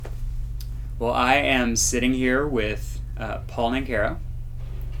Well, I am sitting here with Paul Nancarrow,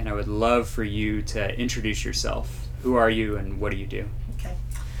 and I would love for you to introduce yourself. Who are you and what do you do? Okay.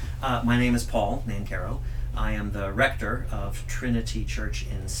 My name is Paul Nancarrow. I am the rector of Trinity Church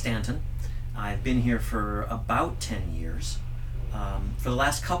in Staunton. I've been here for about 10 years. For the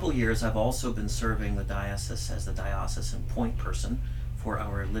last couple years, I've also been serving the diocese as the diocesan point person for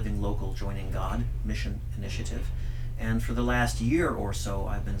our Living Local Joining God mission initiative. And for the last year or so,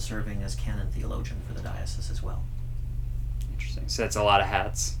 I've been serving as Canon Theologian for the diocese as well. Interesting. So that's a lot of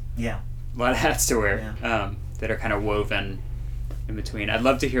hats. Yeah. A lot of hats to wear Yeah. that are kind of woven in between. I'd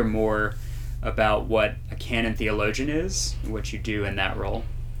love to hear more about what a Canon Theologian is, what you do in that role.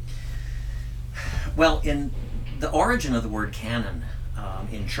 Well, in the origin of the word canon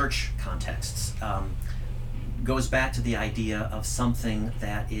in church contexts goes back to the idea of something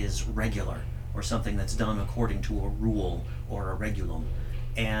that is regular or something that's done according to a rule or a regulum.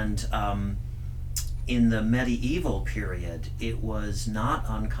 And in the medieval period, it was not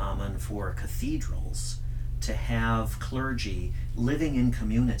uncommon for cathedrals to have clergy living in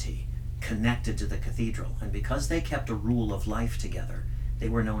community connected to the cathedral. And because they kept a rule of life together, they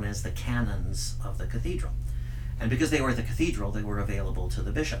were known as the canons of the cathedral. And because they were at the cathedral, they were available to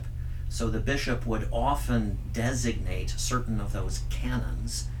the bishop. So the bishop would often designate certain of those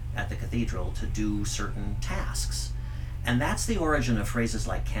canons at the cathedral to do certain tasks. And that's the origin of phrases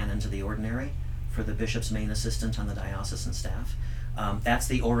like canon to the ordinary for the bishop's main assistant on the diocesan staff. That's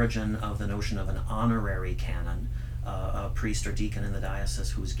the origin of the notion of an honorary canon, a priest or deacon in the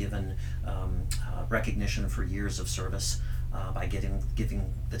diocese who's given recognition for years of service by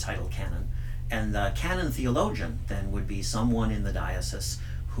giving the title canon. And the canon theologian then would be someone in the diocese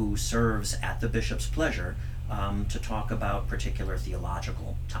who serves at the bishop's pleasure to talk about particular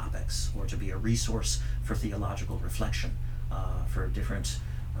theological topics or to be a resource for theological reflection for different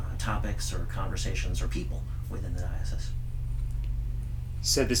topics or conversations or people within the diocese.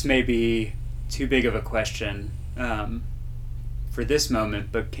 So this may be too big of a question for this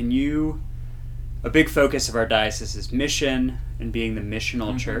moment, but a big focus of our diocese is mission and being the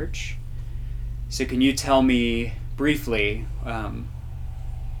missional church. So can you tell me briefly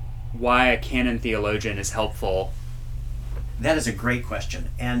why a canon theologian is helpful? That is a great question,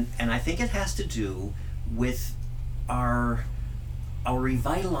 and I think it has to do with our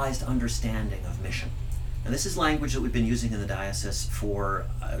revitalized understanding of mission. And this is language that we've been using in the diocese for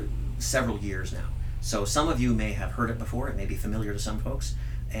several years now. So some of you may have heard it before, it may be familiar to some folks,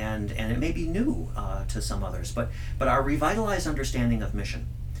 and it may be new to some others. But our revitalized understanding of mission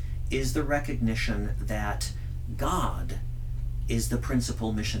is the recognition that God is the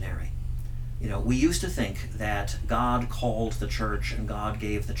principal missionary. You know, we used to think that God called the church and God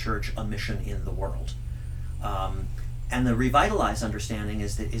gave the church a mission in the world. And the revitalized understanding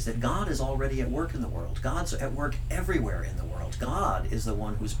is that God is already at work in the world. God's at work everywhere in the world. God is the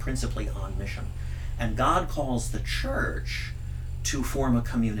one who's principally on mission. And God calls the church to form a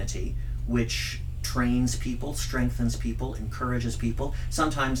community which trains people, strengthens people, encourages people,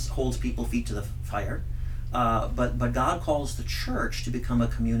 sometimes holds people feet to the fire. But God calls the church to become a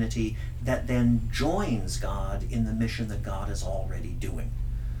community that then joins God in the mission that God is already doing.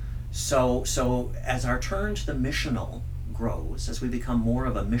 So as our turn to the missional grows, as we become more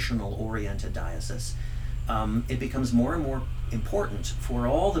of a missional-oriented diocese, it becomes more and more important for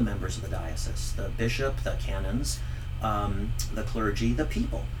all the members of the diocese, the bishop, the canons, the clergy, the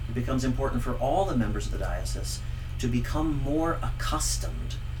people. It becomes important for all the members of the diocese to become more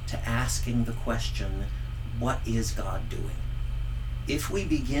accustomed to asking the question, what is God doing? If we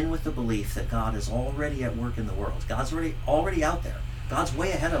begin with the belief that God is already at work in the world, God's already out there, God's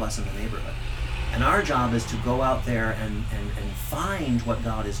way ahead of us in the neighborhood, and our job is to go out there and find what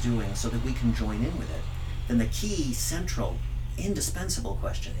God is doing so that we can join in with it, then the key, central, indispensable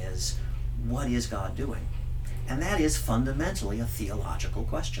question is, what is God doing? And that is fundamentally a theological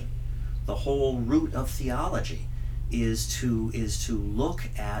question. The whole root of theology is to look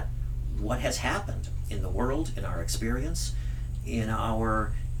at what has happened in the world, in our experience, in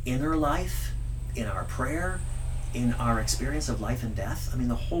our inner life, in our prayer, in our experience of life and death. I mean,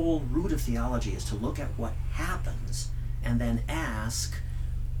 the whole root of theology is to look at what happens and then ask,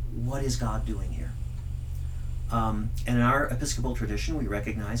 what is God doing here? And in our Episcopal tradition, we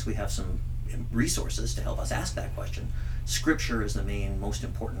recognize we have some resources to help us ask that question. Scripture is the main, most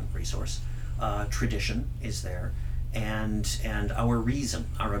important resource. Tradition is there, and our reason,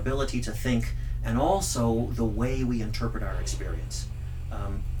 our ability to think, and also the way we interpret our experience.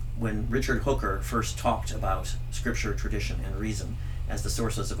 When Richard Hooker first talked about Scripture, tradition, and reason as the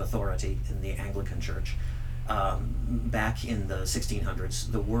sources of authority in the Anglican Church, Back in the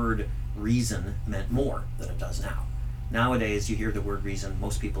 1600s, the word reason meant more than it does now. Nowadays, you hear the word reason,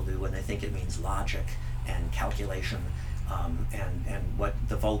 most people do, and they think it means logic and calculation, and what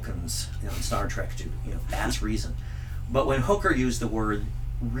the Vulcans in Star Trek do. That's reason. But when Hooker used the word,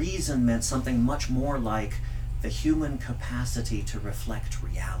 reason meant something much more like the human capacity to reflect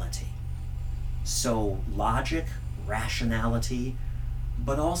reality. So logic, rationality,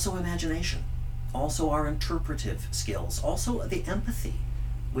 but also imagination, also our interpretive skills, also the empathy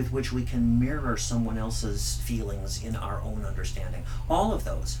with which we can mirror someone else's feelings in our own understanding. All of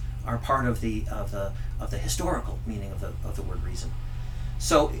those are part of the historical meaning of the word reason.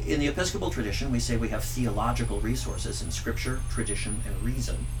 So in the Episcopal tradition, we say we have theological resources in Scripture, tradition, and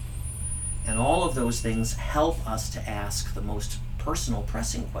reason. And all of those things help us to ask the most personal,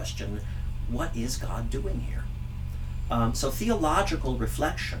 pressing question, what is God doing here? So theological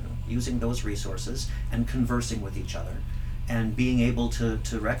reflection, using those resources and conversing with each other, and being able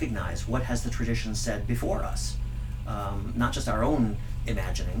to recognize what has the tradition said before us. Not just our own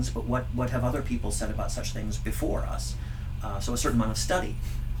imaginings, but what have other people said about such things before us. So a certain amount of study.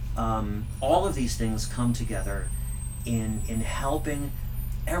 All of these things come together in helping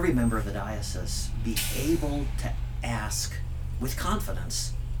every member of the diocese be able to ask with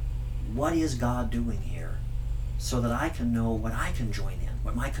confidence, what is God doing here? So that I can know what I can join in,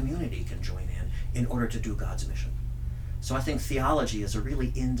 what my community can join in order to do God's mission. So I think theology is a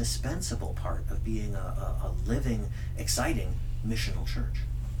really indispensable part of being a living, exciting, missional church.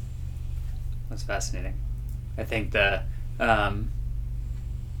 That's fascinating. I think I don't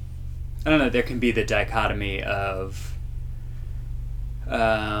know, there can be the dichotomy of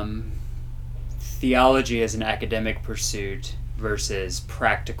theology as an academic pursuit versus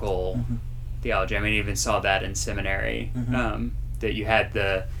practical theology. I mean, I even saw that in seminary, that you had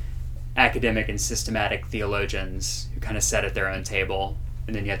the academic and systematic theologians who kind of sat at their own table,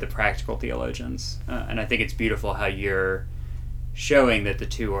 and then you had the practical theologians. And I think it's beautiful how you're showing that the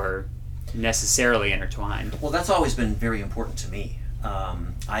two are necessarily intertwined. Well, that's always been very important to me.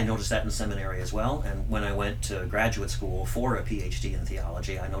 I noticed that in seminary as well, and when I went to graduate school for a PhD in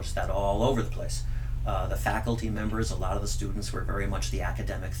theology, I noticed that all over the place. The faculty members, a lot of the students were very much the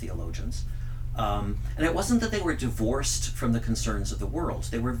academic theologians. And it wasn't that they were divorced from the concerns of the world.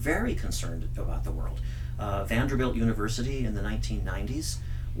 They were very concerned about the world. Vanderbilt University in the 1990s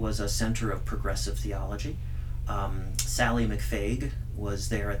was a center of progressive theology. Sally McFaig was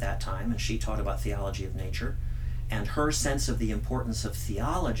there at that time, and she taught about theology of nature. And her sense of the importance of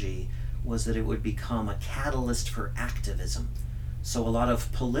theology was that it would become a catalyst for activism. So a lot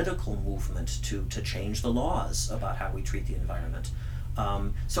of political movement to change the laws about how we treat the environment.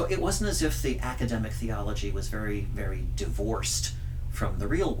 So it wasn't as if the academic theology was very, very divorced from the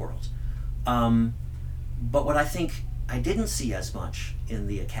real world. But what I think I didn't see as much in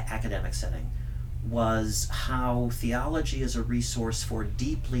the academic setting was how theology is a resource for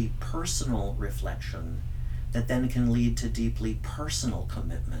deeply personal reflection that then can lead to deeply personal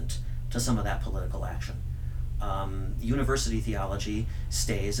commitment to some of that political action. University theology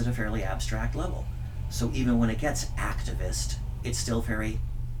stays at a fairly abstract level. So even when it gets activist, it's still very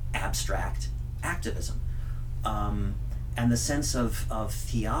abstract activism. And the sense of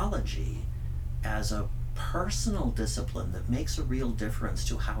theology as a personal discipline that makes a real difference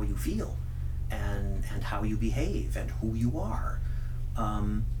to how you feel and how you behave and who you are,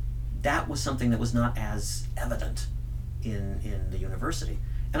 that was something that was not as evident in the university.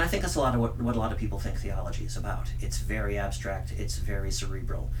 And I think that's a lot of what a lot of people think theology is about. It's very abstract, it's very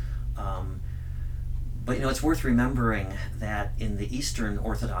cerebral. But it's worth remembering that in the Eastern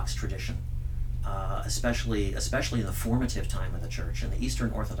Orthodox tradition, especially in the formative time of the church, in the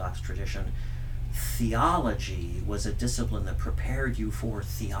Eastern Orthodox tradition, theology was a discipline that prepared you for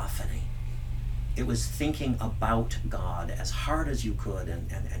theophany. It was thinking about God as hard as you could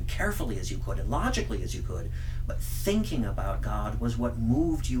and carefully as you could and logically as you could, but thinking about God was what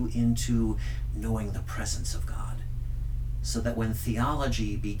moved you into knowing the presence of God. So that when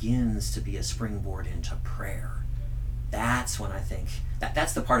theology begins to be a springboard into prayer, that's when I think,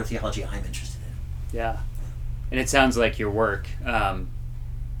 that's the part of theology I'm interested in. Yeah. And it sounds like your work, and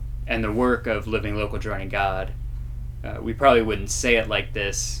the work of Living Local Joining God, we probably wouldn't say it like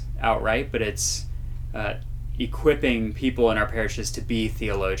this outright, but it's equipping people in our parishes to be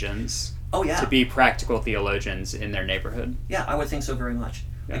theologians. Oh, yeah. To be practical theologians in their neighborhood. Yeah, I would think so very much.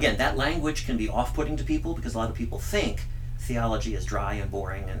 Yeah. Again, that language can be off-putting to people because a lot of people think theology is dry and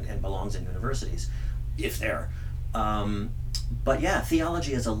boring and belongs in universities, if they're. But yeah,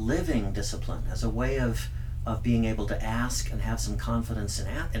 theology as a living discipline, as a way of being able to ask and have some confidence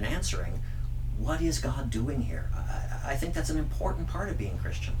in answering, what is God doing here? I think that's an important part of being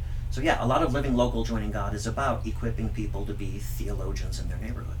Christian. So yeah, a lot of living local joining God is about equipping people to be theologians in their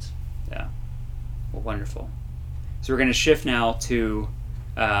neighborhoods. Yeah. Well, wonderful. So we're going to shift now to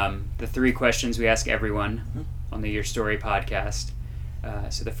the 3 questions we ask everyone on the Your Story podcast.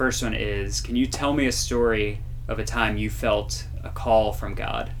 So the first one is, can you tell me a story of a time you felt a call from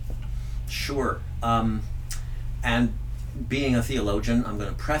God? Sure. And being a theologian, I'm going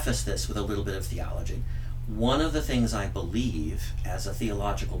to preface this with a little bit of theology. One of the things I believe as a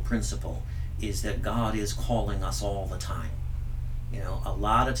theological principle is that God is calling us all the time. You know, a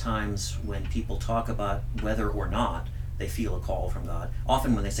lot of times when people talk about whether or not they feel a call from God,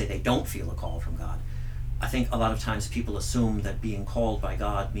 often when they say they don't feel a call from God, I think a lot of times people assume that being called by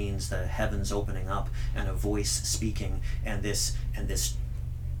God means the heavens opening up and a voice speaking and this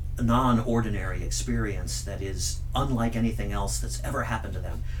non-ordinary experience that is unlike anything else that's ever happened to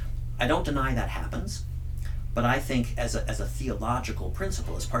them. I don't deny that happens, but I think as a theological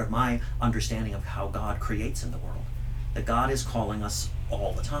principle, as part of my understanding of how God creates in the world, that God is calling us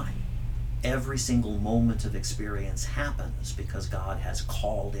all the time. Every single moment of experience happens because God has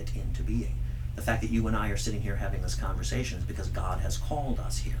called it into being. The fact that you and I are sitting here having this conversation is because God has called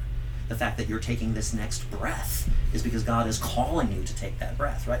us here. The fact that you're taking this next breath is because God is calling you to take that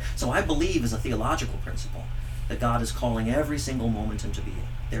breath, right? So I believe as a theological principle that God is calling every single moment into being.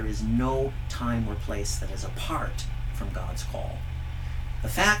 There is no time or place that is apart from God's call. The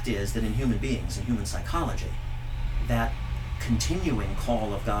fact is that in human beings, in human psychology, that continuing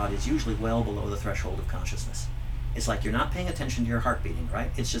call of God is usually well below the threshold of consciousness. It's like you're not paying attention to your heart beating, right?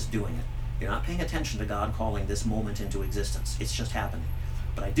 It's just doing it. You're not paying attention to God calling this moment into existence. It's just happening.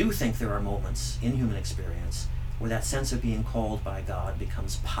 But I do think there are moments in human experience where that sense of being called by God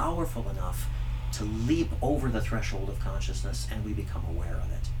becomes powerful enough to leap over the threshold of consciousness and we become aware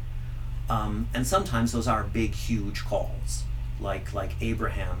of it. And sometimes those are big, huge calls, like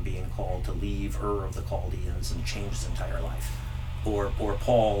Abraham being called to leave Ur of the Chaldeans and change his entire life, or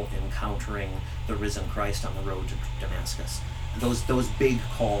Paul encountering the risen Christ on the road to Damascus. Those big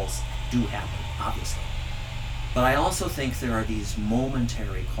calls do happen, obviously. But I also think there are these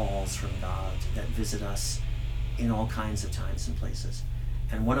momentary calls from God that visit us in all kinds of times and places.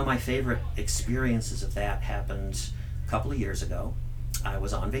 And one of my favorite experiences of that happened a couple of years ago. I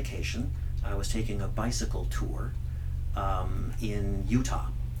was on vacation. I was taking a bicycle tour in Utah.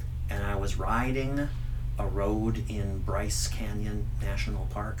 And I was riding a road in Bryce Canyon National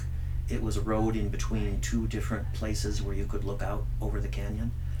Park. It was a road in between 2 different places where you could look out over the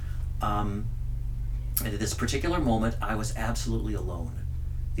canyon. And at this particular moment, I was absolutely alone.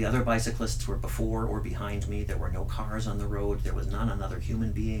 The other bicyclists were before or behind me. There were no cars on the road. There was not another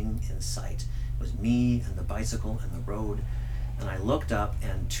human being in sight. It was me and the bicycle and the road. And I looked up,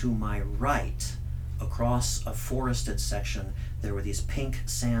 and to my right, across a forested section, there were these pink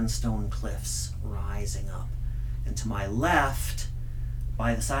sandstone cliffs rising up. And to my left,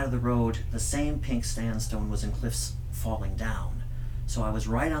 by the side of the road, the same pink sandstone was in cliffs falling down. So I was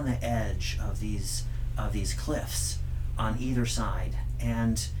right on the edge of these cliffs on either side,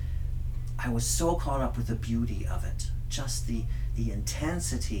 and I was so caught up with the beauty of it, just the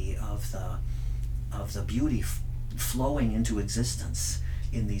intensity of the beauty flowing into existence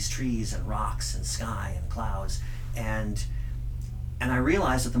in these trees and rocks and sky and clouds, and I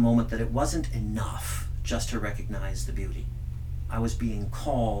realized at the moment that it wasn't enough just to recognize the beauty. I was being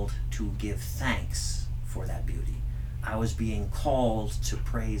called to give thanks for that beauty. I was being called to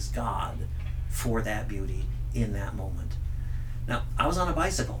praise God for that beauty in that moment. Now, I was on a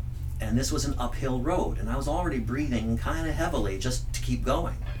bicycle, and this was an uphill road, and I was already breathing kind of heavily just to keep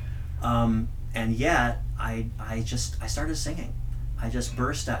going. And yet, I started singing. I just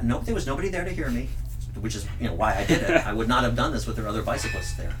burst out. No, there was nobody there to hear me, which is why I did it. I would not have done this with there other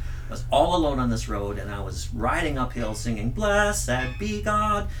bicyclists there. I was all alone on this road, and I was riding uphill singing, "Blessed be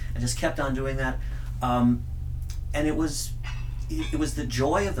God," and just kept on doing that. And it was the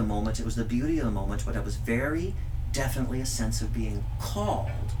joy of the moment, it was the beauty of the moment, but it was very definitely a sense of being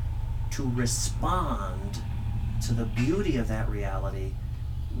called to respond to the beauty of that reality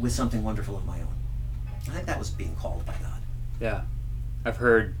with something wonderful of my own. I think that was being called by God. Yeah. I've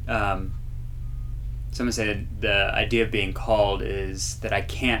heard someone say the idea of being called is that I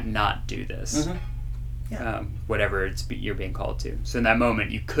can't not do this. Mm-hmm. Yeah. Whatever you're being called to. So in that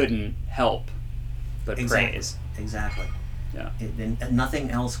moment, you couldn't help but praise. Exactly. Yeah. And nothing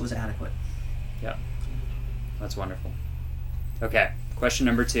else was adequate. Yeah. That's wonderful. Okay. Question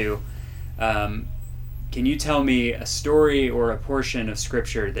number 2. Can you tell me a story or a portion of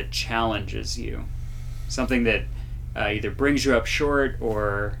Scripture that challenges you? Something that either brings you up short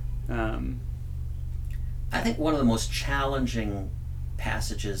or I think one of the most challenging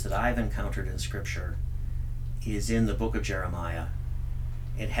passages that I've encountered in Scripture is in the book of Jeremiah.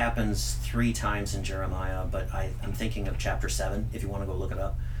 It happens 3 times in Jeremiah, but I'm thinking of chapter 7, if you want to go look it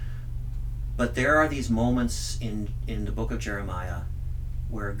up. But there are these moments in the book of Jeremiah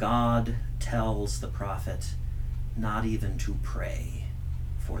where God tells the prophet not even to pray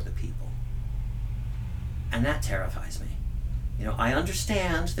for the people. And that terrifies me. You know, I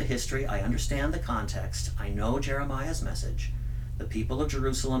understand the history, I understand the context, I know Jeremiah's message. The people of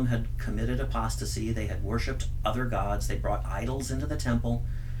Jerusalem had committed apostasy, they had worshipped other gods, they brought idols into the temple,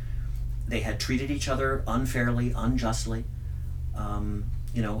 they had treated each other unfairly, unjustly.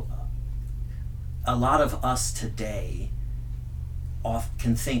 You know, a lot of us today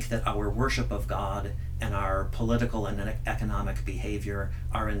can think that our worship of God and our political and economic behavior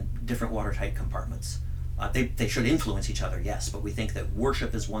are in different watertight compartments. They should influence each other, yes, but we think that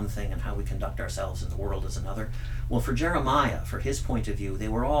worship is one thing and how we conduct ourselves in the world is another. Well, for Jeremiah, for his point of view, they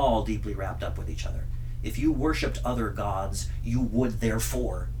were all deeply wrapped up with each other. If you worshipped other gods, you would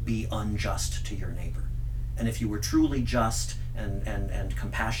therefore be unjust to your neighbor. And if you were truly just and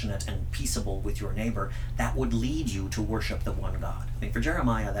compassionate and peaceable with your neighbor, that would lead you to worship the one God. I mean, for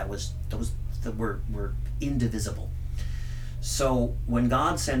Jeremiah, those were indivisible. So when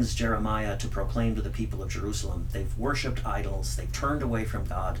God sends Jeremiah to proclaim to the people of Jerusalem, they've worshipped idols, they've turned away from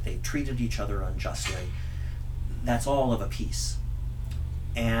God, they've treated each other unjustly, that's all of a piece.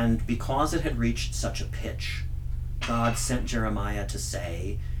 And because it had reached such a pitch, God sent Jeremiah to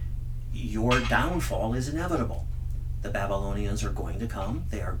say, your downfall is inevitable. The Babylonians are going to come,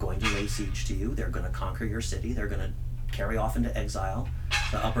 they are going to lay siege to you, they're going to conquer your city, they're going to carry off into exile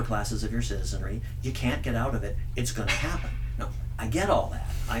the upper classes of your citizenry. You can't get out of it, it's going to happen. Now, I get all that.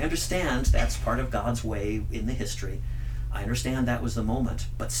 I understand that's part of God's way in the history. I understand that was the moment.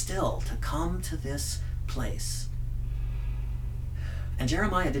 But still, to come to this place. And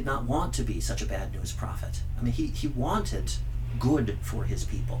Jeremiah did not want to be such a bad news prophet. I mean, he wanted good for his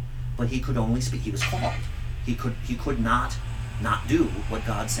people, but he could only speak. He was called. He could not do what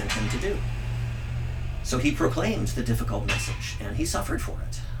God sent him to do. So he proclaimed the difficult message, and he suffered for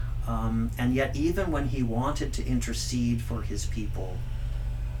it. And yet, even when he wanted to intercede for his people,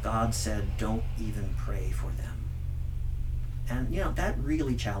 God said, don't even pray for them. And, you know, that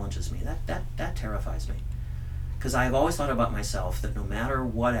really challenges me. That terrifies me. Because I've always thought about myself that no matter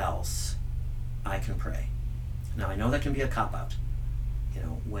what else, I can pray. Now, I know that can be a cop-out. You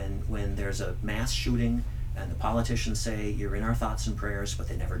know, when there's a mass shooting and the politicians say, you're in our thoughts and prayers, but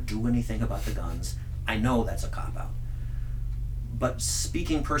they never do anything about the guns, I know that's a cop-out. But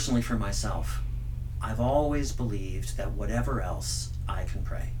speaking personally for myself, I've always believed that whatever else, I can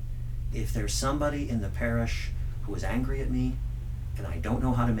pray. If there's somebody in the parish who is angry at me, and I don't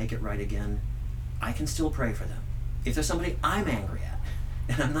know how to make it right again, I can still pray for them. If there's somebody I'm angry at,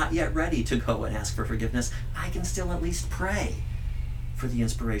 and I'm not yet ready to go and ask for forgiveness, I can still at least pray for the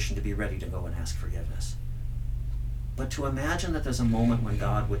inspiration to be ready to go and ask forgiveness. But to imagine that there's a moment when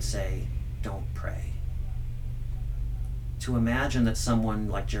God would say, don't pray. To imagine that someone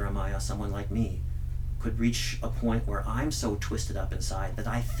like Jeremiah, someone like me, could reach a point where I'm so twisted up inside that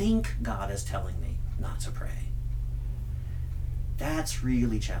I think God is telling me not to pray. That's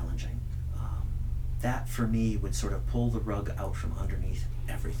really challenging. That, for me, would sort of pull the rug out from underneath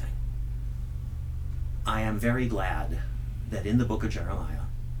everything. I am very glad that in the book of Jeremiah,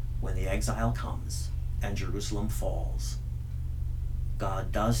 when the exile comes and Jerusalem falls,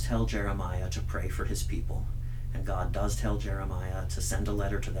 God does tell Jeremiah to pray for his people. And God does tell Jeremiah to send a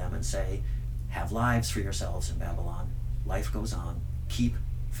letter to them and say, have lives for yourselves in Babylon. Life goes on. Keep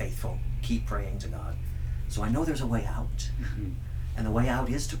faithful. Keep praying to God. So I know there's a way out. Mm-hmm. And the way out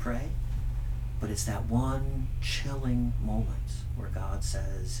is to pray. But it's that one chilling moment where God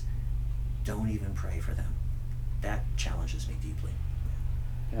says, don't even pray for them. That challenges me deeply.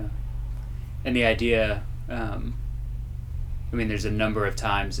 Yeah. And the idea, there's a number of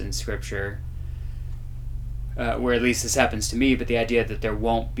times in Scripture where at least this happens to me, but the idea that there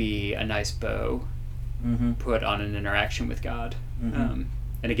won't be a nice bow mm-hmm. put on an interaction with God. Mm-hmm.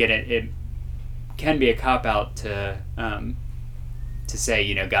 And again, it can be a cop-out to say,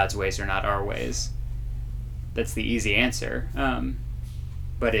 you know, God's ways are not our ways. That's the easy answer.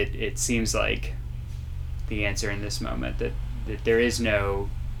 But it seems like the answer in this moment, that there is no,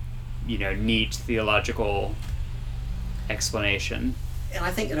 you know, neat theological explanation. And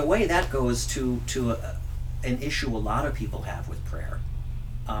I think in a way that goes to an issue a lot of people have with prayer.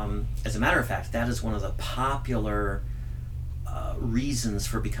 As a matter of fact, that is one of the popular reasons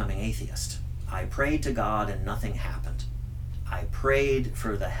for becoming atheist. I prayed to God and nothing happened. I prayed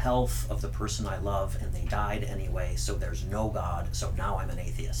for the health of the person I love and they died anyway, so there's no God, so now I'm an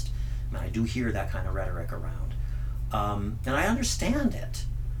atheist. I mean, I do hear that kind of rhetoric around. And I understand it.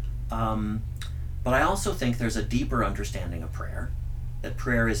 But I also think there's a deeper understanding of prayer, that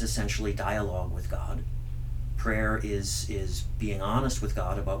prayer is essentially dialogue with God. Prayer is being honest with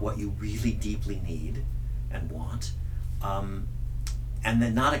God about what you really deeply need and want. And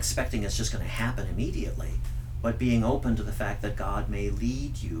then not expecting it's just going to happen immediately, but being open to the fact that God may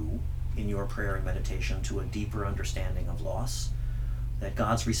lead you in your prayer and meditation to a deeper understanding of loss, that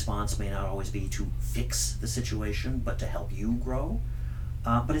God's response may not always be to fix the situation, but to help you grow.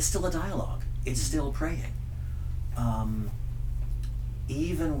 But it's still a dialogue. It's still praying.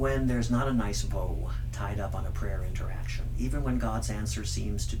 Even when there's not a nice bow tied up on a prayer interaction, even when God's answer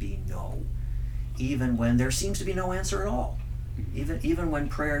seems to be no, even when there seems to be no answer at all, even when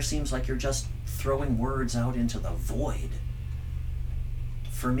prayer seems like you're just throwing words out into the void,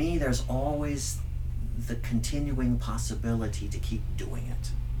 for me there's always the continuing possibility to keep doing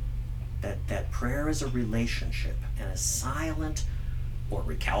it. That prayer is a relationship, and as silent or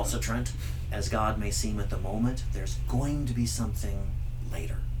recalcitrant as God may seem at the moment, there's going to be something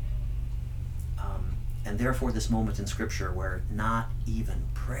later. And therefore this moment in Scripture where not even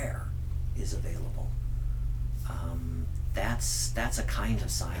prayer is available, that's a kind of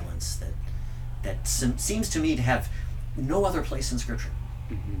silence that seems to me to have no other place in Scripture.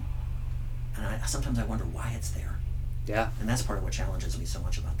 And sometimes I wonder why it's there. Yeah. And that's part of what challenges me so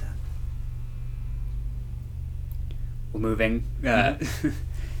much about that. Well, moving.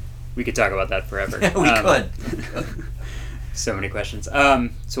 We could talk about that forever. We could. So many questions. So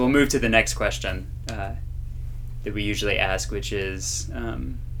we'll move to the next question that we usually ask, which is,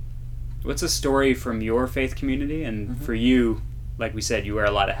 what's a story from your faith community? And for you, like we said, you wear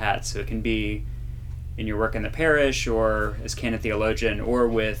a lot of hats. So it can be in your work in the parish, or as Canon Theologian, or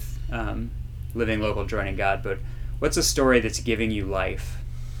with Living Local Joining God. But what's a story that's giving you life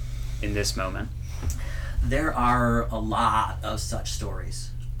in this moment? There are a lot of such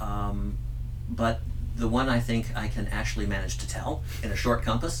stories. But the one I think I can actually manage to tell in a short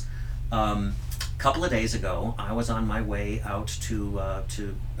compass. A couple of days ago, I was on my way out to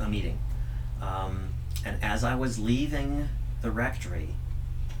a meeting. And as I was leaving the rectory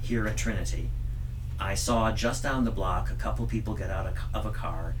here at Trinity, I saw just down the block a couple people get out of a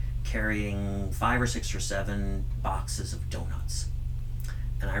car carrying 5 or 6 or 7 boxes of donuts.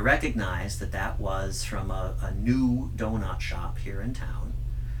 And I recognized that was from a new donut shop here in town.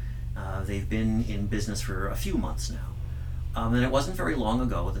 They've been in business for a few months now. And it wasn't very long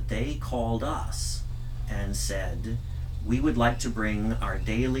ago that they called us and said, we would like to bring our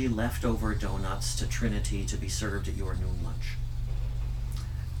daily leftover donuts to Trinity to be served at your noon lunch.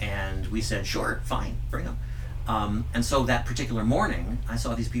 And we said, sure, fine, bring them. And so that particular morning, I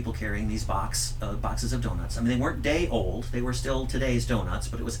saw these people carrying these boxes of donuts. I mean, they weren't day old. They were still today's donuts,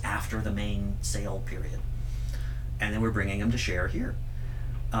 but it was after the main sale period. And they were bringing them to share here.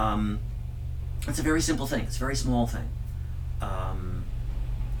 It's a very simple thing. It's a very small thing.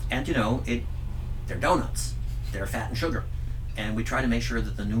 And, they're donuts. They're fat and sugar. And we try to make sure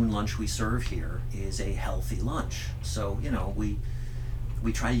that the noon lunch we serve here is a healthy lunch. So,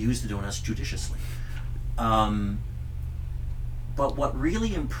 we try to use the donuts judiciously. But what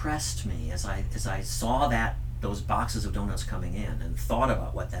really impressed me as I saw those boxes of donuts coming in and thought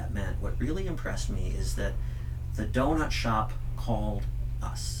about what that meant, what really impressed me is that the donut shop called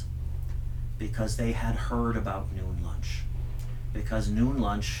us because they had heard about noon lunch. Because noon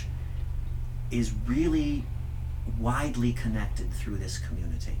lunch is really widely connected through this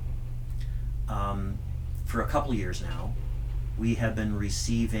community. For a couple years now, we have been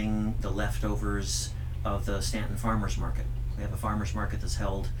receiving the leftovers of the Staunton Farmers Market. We have a farmers market that's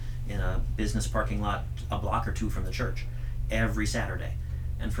held in a business parking lot a block or two from the church every Saturday.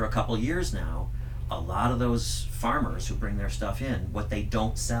 And for a couple years now, a lot of those farmers who bring their stuff in, what they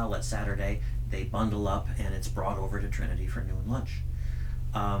don't sell at Saturday, they bundle up and it's brought over to Trinity for noon lunch.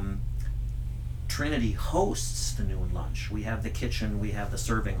 Trinity hosts the noon lunch. We have the kitchen, we have the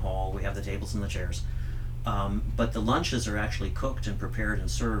serving hall, we have the tables and the chairs. But the lunches are actually cooked and prepared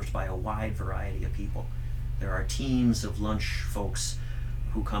and served by a wide variety of people. There are teams of lunch folks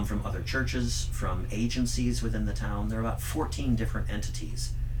who come from other churches, from agencies within the town. There are about 14 different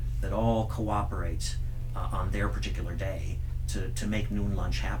entities that all cooperate on their particular day to make noon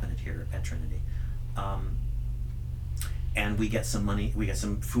lunch happen here at Trinity. And we get some money, we get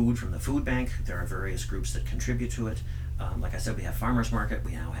some food from the food bank. There are various groups that contribute to it. Like I said, we have farmers market,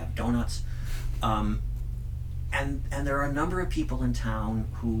 we now have donuts. And there are a number of people in town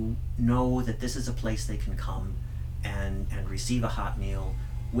who know that this is a place they can come and receive a hot meal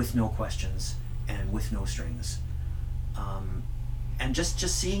with no questions and with no strings. And just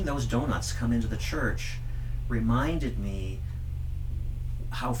seeing those donuts come into the church reminded me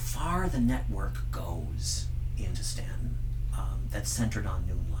how far the network goes into Staunton, that's centered on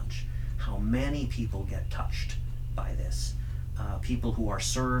noon lunch. How many people get touched by this. People who are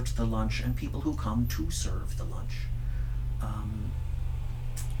served the lunch and people who come to serve the lunch.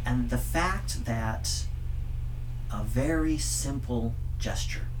 And the fact that a very simple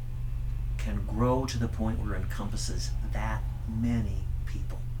gesture can grow to the point where it encompasses that many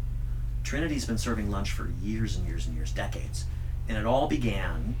people. Trinity's been serving lunch for years and years and years, decades. And it all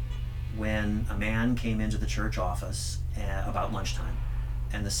began when a man came into the church office about lunchtime,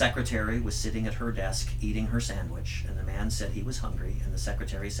 and the secretary was sitting at her desk eating her sandwich, and the man said he was hungry, and the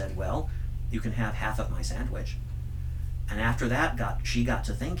secretary said, well, you can have half of my sandwich. And after that, she got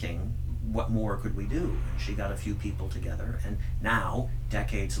to thinking, what more could we do? And she got a few people together, and now,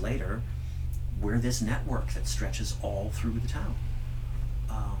 decades later, we're this network that stretches all through the town.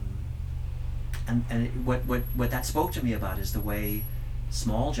 What that spoke to me about is the way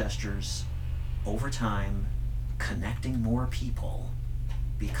small gestures, over time, connecting more people,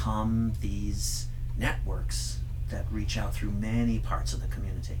 become these networks that reach out through many parts of the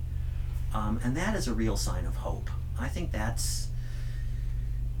community. And that is a real sign of hope. I think that's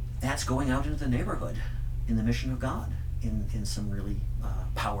going out into the neighborhood in the mission of God in some really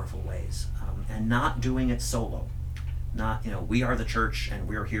powerful ways, and not doing it solo. Not, we are the church and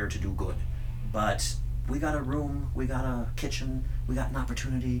we're here to do good, but we got a room, we got a kitchen, we got an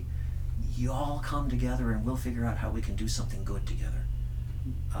opportunity. You all come together and we'll figure out how we can do something good together.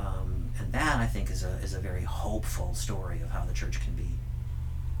 And that, I think, is a very hopeful story of how the church can be.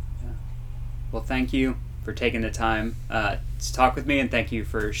 Yeah. Well, thank you for taking the time to talk with me, and thank you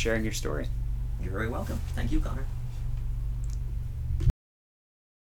for sharing your story. You're very welcome. Thank you, Connor.